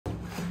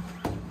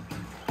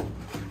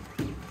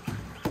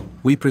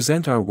We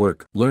present our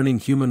work, Learning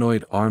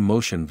Humanoid Arm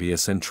Motion via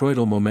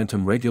Centroidal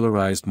Momentum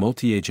Regularized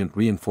Multi-Agent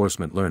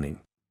Reinforcement Learning.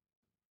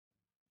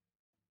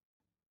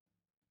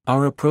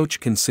 Our approach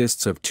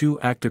consists of two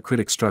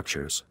actor-critic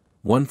structures,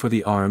 one for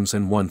the arms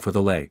and one for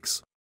the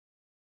legs.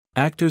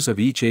 Actors of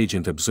each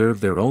agent observe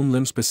their own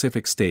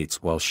limb-specific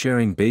states while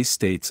sharing base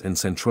states and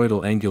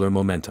centroidal angular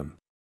momentum.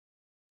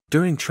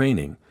 During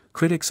training,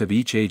 critics of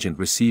each agent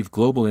receive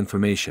global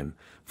information,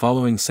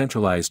 following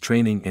centralized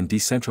training and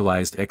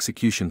decentralized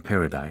execution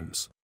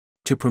paradigms.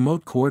 To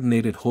promote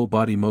coordinated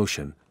whole-body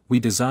motion, we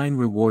design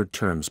reward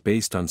terms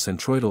based on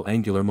centroidal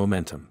angular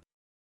momentum.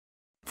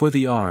 For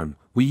the arm,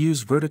 we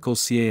use vertical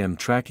CAM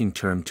tracking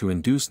term to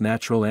induce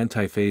natural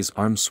antiphase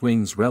arm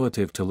swings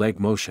relative to leg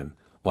motion,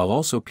 while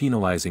also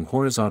penalizing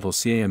horizontal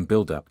CAM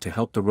buildup to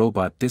help the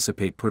robot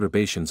dissipate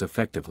perturbations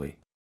effectively.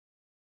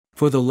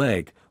 For the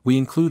leg, we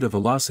include a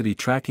velocity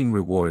tracking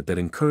reward that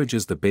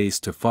encourages the base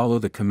to follow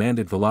the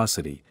commanded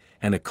velocity,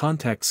 and a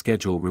contact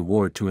schedule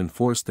reward to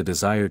enforce the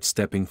desired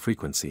stepping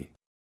frequency.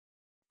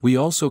 We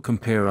also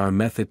compare our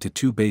method to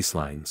two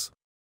baselines.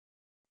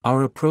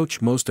 Our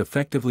approach most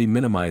effectively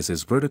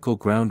minimizes vertical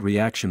ground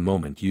reaction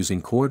moment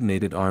using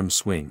coordinated arm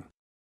swing.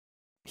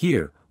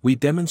 Here, we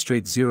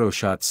demonstrate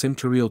zero-shot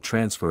sim-to-real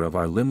transfer of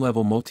our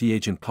limb-level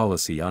multi-agent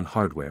policy on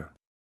hardware.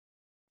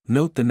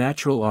 Note the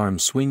natural arm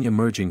swing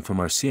emerging from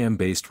our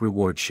CM-based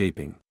reward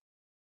shaping.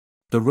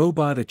 The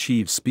robot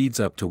achieves speeds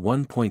up to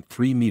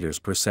 1.3 meters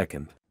per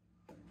second.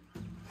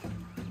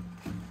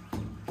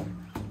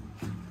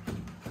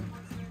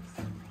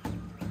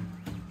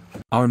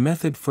 Our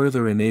method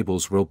further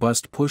enables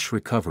robust push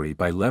recovery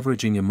by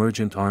leveraging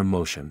emergent arm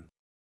motion.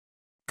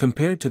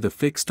 Compared to the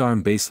fixed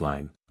arm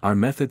baseline, our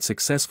method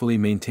successfully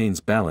maintains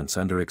balance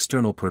under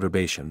external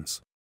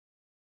perturbations.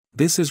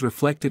 This is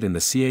reflected in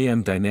the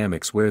CAM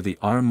dynamics where the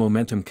arm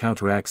momentum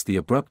counteracts the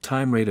abrupt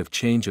time rate of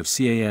change of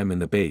CAM in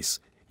the base,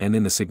 and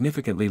in the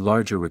significantly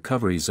larger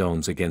recovery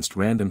zones against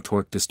random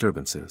torque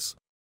disturbances.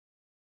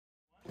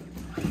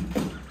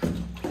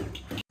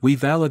 We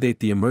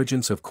validate the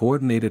emergence of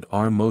coordinated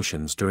arm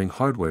motions during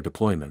hardware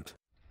deployment.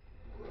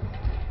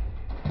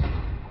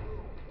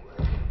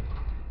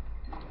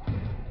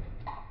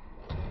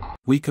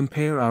 We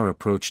compare our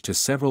approach to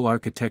several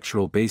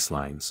architectural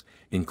baselines,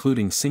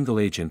 including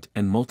single-agent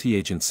and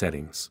multi-agent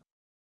settings.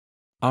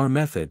 Our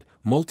method,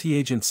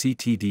 multi-agent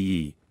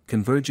CTDE,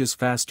 converges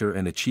faster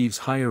and achieves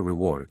higher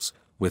rewards,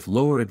 with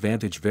lower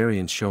advantage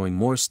variance showing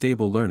more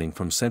stable learning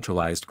from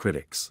centralized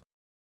critics.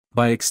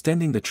 By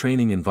extending the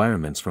training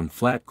environments from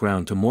flat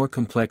ground to more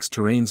complex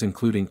terrains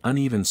including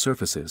uneven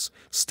surfaces,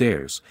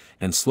 stairs,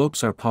 and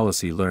slopes, our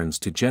policy learns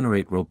to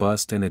generate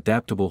robust and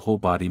adaptable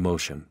whole-body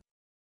motion.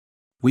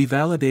 We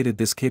validated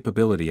this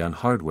capability on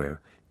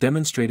hardware,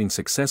 demonstrating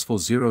successful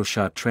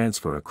zero-shot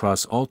transfer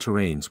across all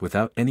terrains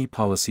without any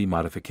policy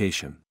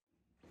modification.